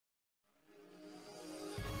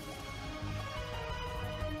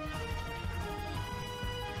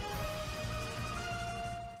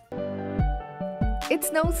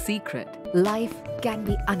It's no secret, life can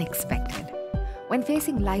be unexpected. When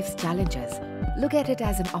facing life's challenges, look at it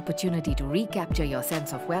as an opportunity to recapture your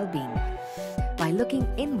sense of well-being by looking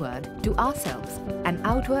inward to ourselves and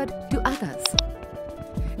outward to others.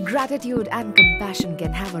 Gratitude and compassion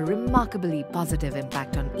can have a remarkably positive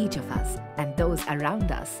impact on each of us and those around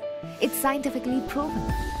us. It's scientifically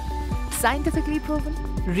proven. Scientifically proven?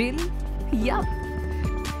 Really? Yup!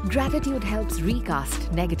 Gratitude helps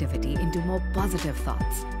recast negativity into more positive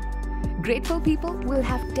thoughts. Grateful people will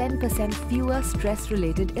have 10% fewer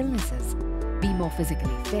stress-related illnesses, be more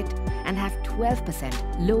physically fit, and have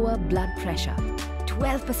 12% lower blood pressure.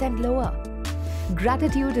 12% lower!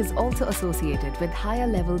 Gratitude is also associated with higher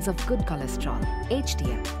levels of good cholesterol,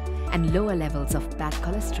 HDL, and lower levels of bad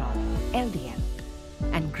cholesterol, LDL.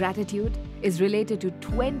 And gratitude is related to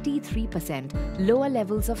 23% lower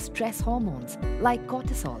levels of stress hormones like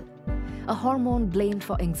cortisol, a hormone blamed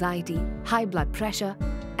for anxiety, high blood pressure,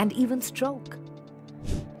 and even stroke.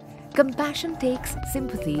 Compassion takes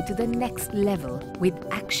sympathy to the next level with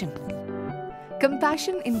action.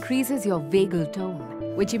 Compassion increases your vagal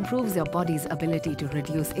tone, which improves your body's ability to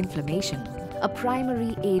reduce inflammation, a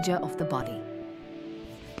primary ager of the body.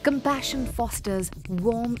 Compassion fosters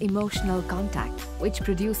warm emotional contact, which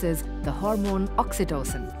produces the hormone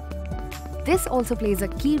oxytocin. This also plays a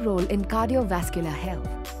key role in cardiovascular health.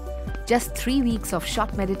 Just 3 weeks of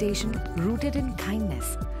short meditation rooted in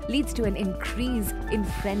kindness leads to an increase in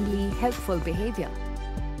friendly, helpful behavior.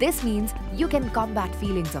 This means you can combat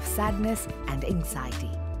feelings of sadness and anxiety.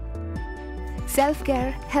 Self-care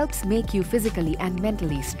helps make you physically and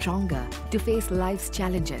mentally stronger to face life's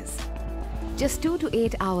challenges. Just 2 to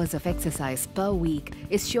 8 hours of exercise per week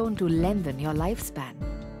is shown to lengthen your lifespan.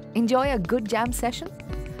 Enjoy a good jam session?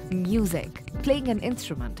 Music, playing an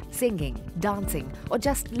instrument, singing, dancing, or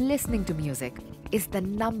just listening to music is the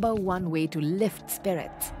 #1 way to lift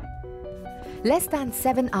spirits. Less than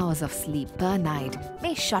 7 hours of sleep per night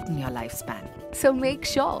may shorten your lifespan, so make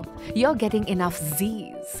sure you're getting enough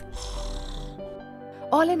Z's.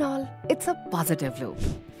 All in all, it's a positive loop.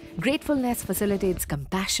 Gratefulness facilitates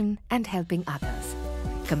compassion and helping others.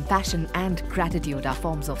 Compassion and gratitude are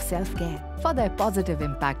forms of self-care for their positive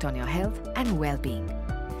impact on your health and well-being.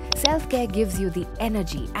 Self-care gives you the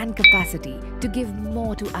energy and capacity to give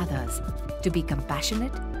more to others, to be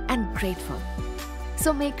compassionate and grateful.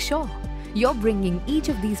 So make sure you're bringing each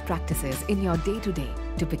of these practices in your day-to-day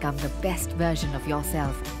to become the best version of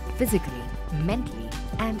yourself physically, mentally,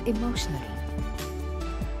 and emotionally.